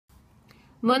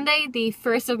Monday the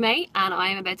 1st of May, and I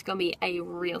am about to go meet a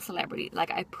real celebrity,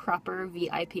 like a proper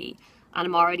VIP, and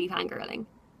I'm already fangirling.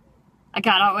 I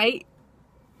cannot wait.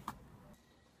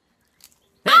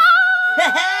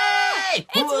 Hey!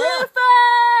 It's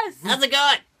Rufus! How's it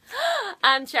going?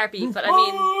 And Sharpie, but I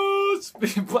mean...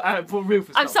 Put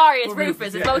Rufus. I'm sorry, it's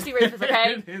Rufus. It's mostly Rufus,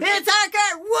 okay? It's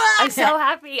Harker! What? I'm so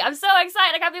happy. I'm so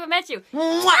excited. I can't believe I met you.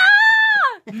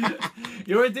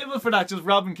 You're a devil for that, just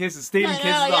robbing kisses, stealing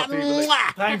kisses off people.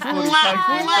 Like, thanks, buddy. Thanks,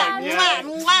 buddy. Yeah.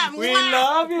 We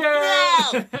love you.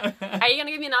 Are you going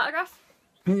to give me an autograph?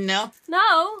 No.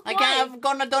 No? I can't.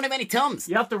 I don't have any tums.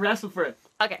 You have to wrestle for it.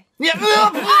 Okay. Yeah.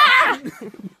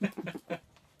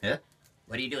 Yeah?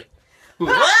 What are you doing?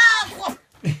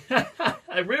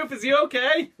 Rufus, you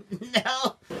okay?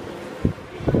 No.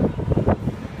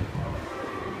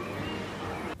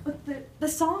 But the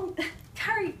song,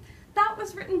 Carrie, that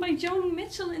was written by Joni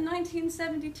Mitchell in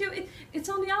 1972. It's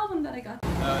on the album that I got.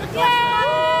 Yay!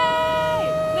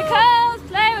 Nicole's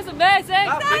play was amazing!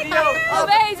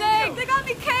 Amazing! They got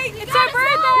me cake! It's her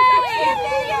birthday!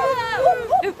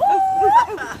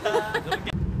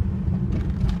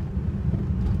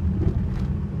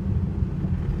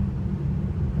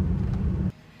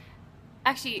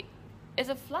 Actually, is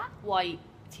a flat white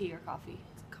tea or coffee?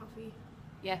 It's coffee.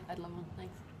 Yeah, I'd love one,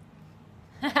 thanks.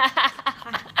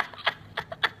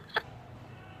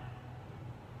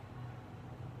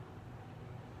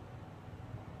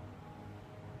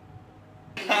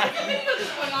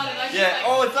 Yeah,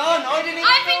 oh, it's on. I didn't even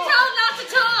I've been told not to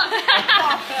talk.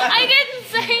 I didn't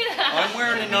say that. I'm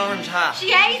wearing an orange hat.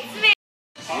 She hates me.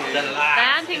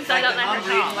 Dan thinks I don't let her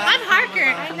talk. I'm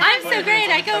Harker. I'm so great.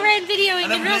 I go around videoing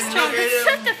in restaurants.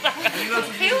 Shut the fuck up.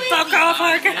 Fuck off,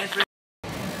 Harker.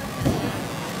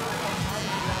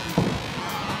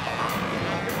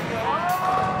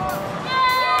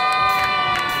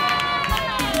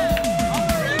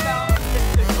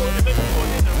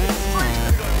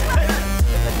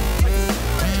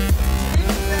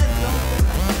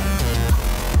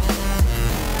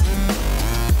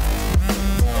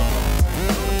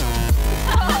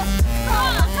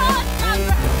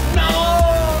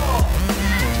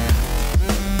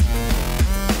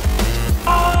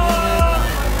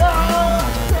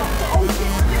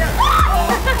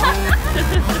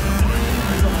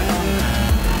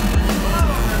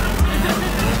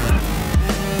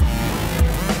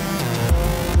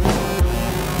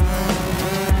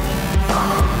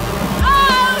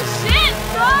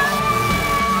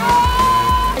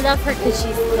 I love her because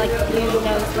she's like blue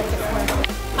nose like a smirk.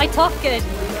 I talk good.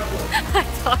 I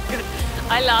talk good.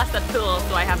 I lost at pool,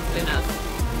 so I have a blue nose.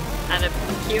 And a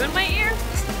cue in my ear.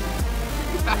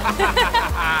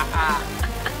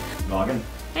 Logan.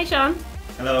 Hey Sean,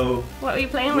 Hello. what were you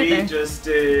playing with We there? just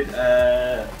did,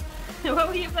 What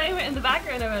were you playing with in the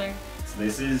background over there? so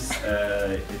this is,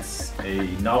 it's a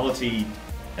novelty,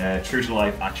 true to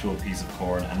life actual piece of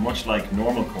corn, and much like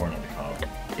normal corn on the cob,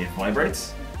 it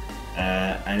vibrates.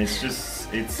 And it's just,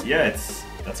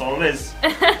 that's all it is.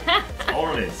 That's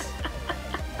all it is.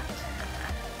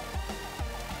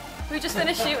 We just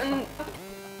finished shooting.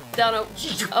 Don't know.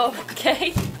 Oh,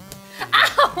 okay.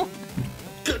 Ow!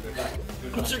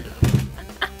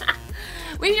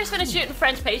 We just finished shooting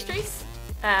French pastries.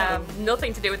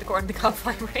 Nothing to do with the corn to cob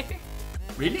vibrator.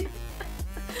 Really?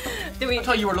 Do we? I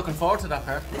thought you were looking forward to that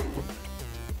part.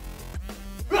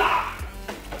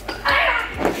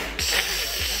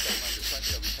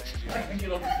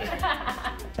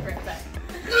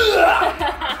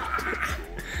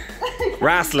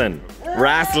 Wrestling.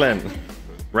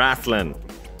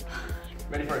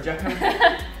 Ready for a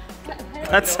jackhammer?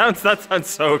 That sounds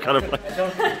so kind of like.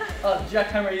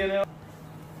 Jackhammer, you know.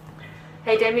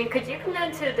 Hey Damien, could you come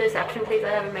down to the reception please? I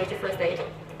have a major first aid.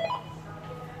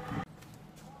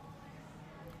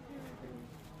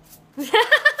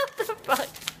 What the fuck?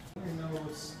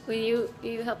 Will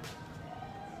you help?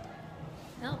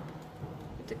 Help.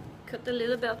 To cut the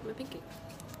little bit off my pinky.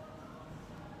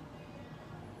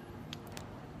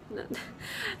 No.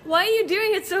 Why are you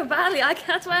doing it so badly?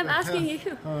 That's why I'm asking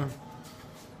you.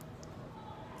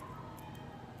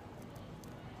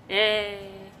 Hey,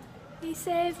 he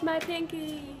saved my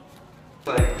pinky.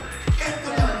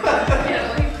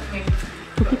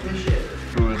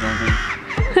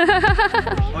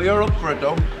 Oh, you're up for it,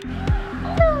 though.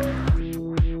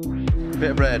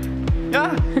 Bit of bread.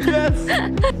 Yeah, yes!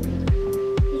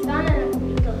 He's on a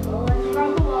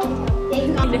from the wall.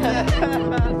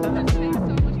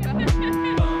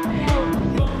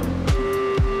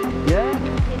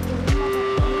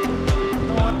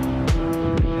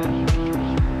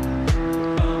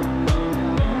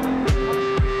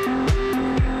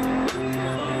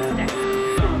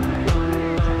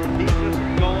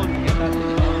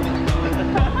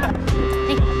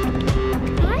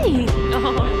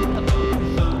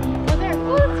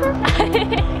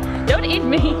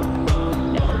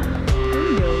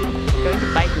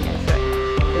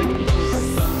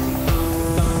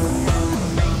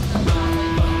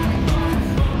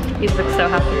 He looks so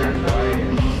happy.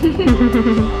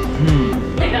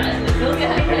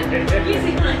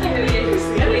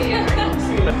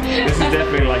 This is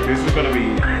definitely like, this is gonna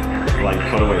be like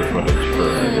cutaway footage for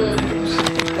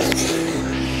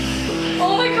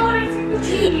Oh my god, I see the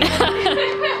teeth!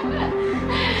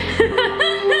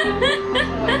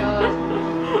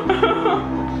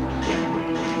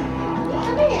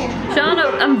 Sean,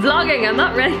 I'm vlogging, I'm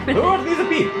not ready for Who are these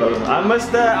people? I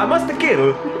must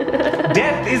kill.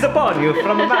 Death is upon you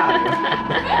from above.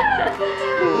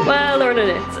 Well, learning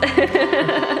it.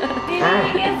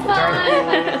 It's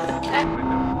fine.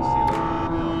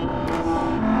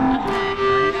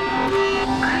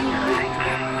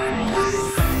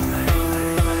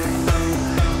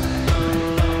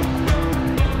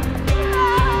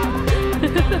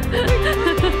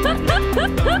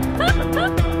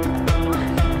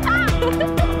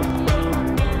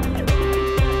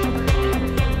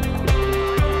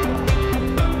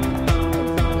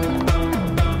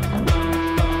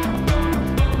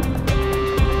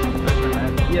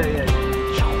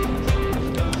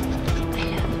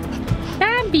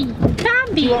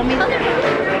 Bambi. You want me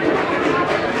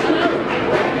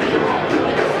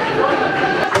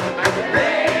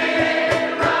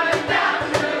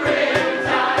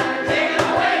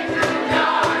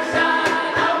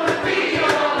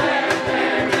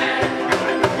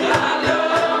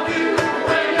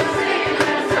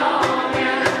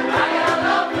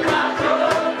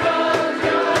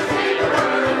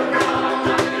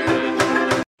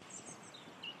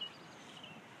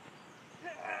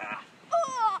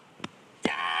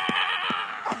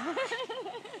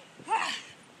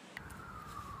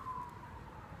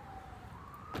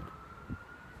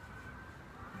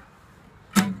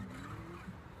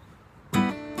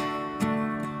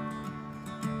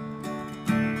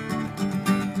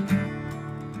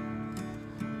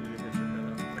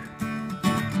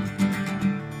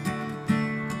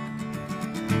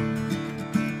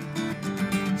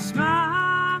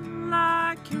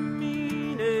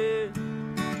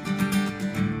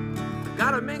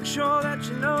make sure that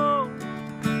you know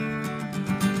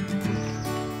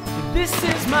this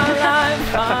is my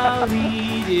life, I'll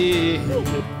lead it.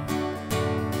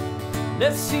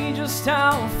 Let's see just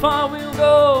how far we'll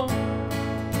go.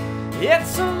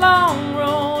 It's a long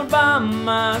road by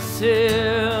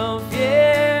myself,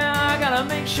 yeah. I gotta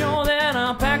make sure that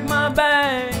I pack my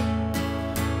bag.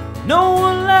 No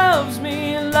one loves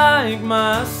me like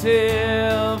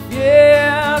myself,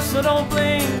 yeah. So don't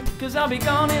blink, 'cause I'll be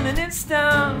gone in an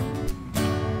instant.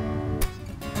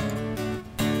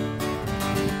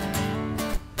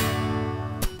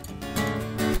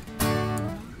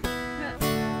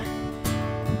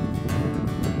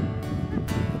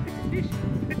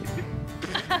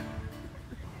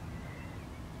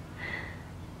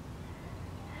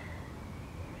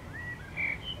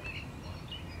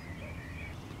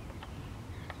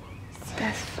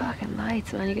 Best fucking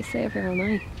lights, man. You could stay up here all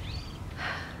night.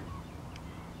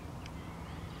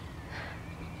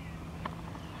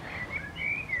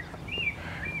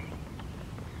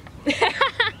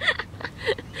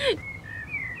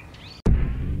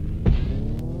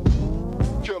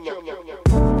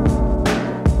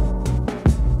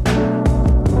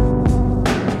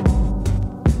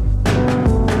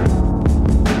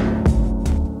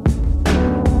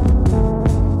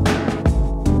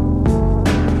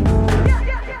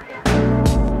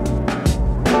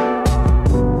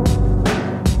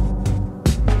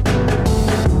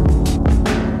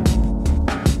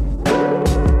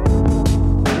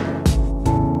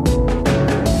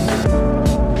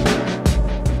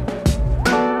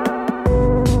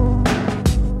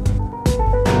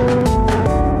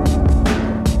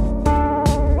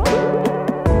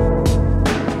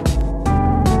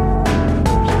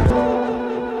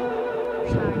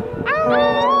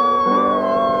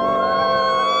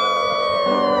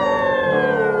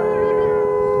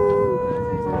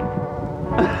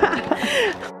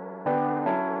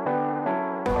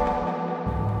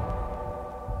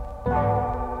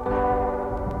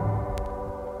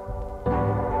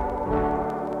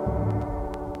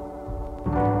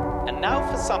 And now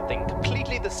for something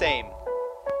completely the same,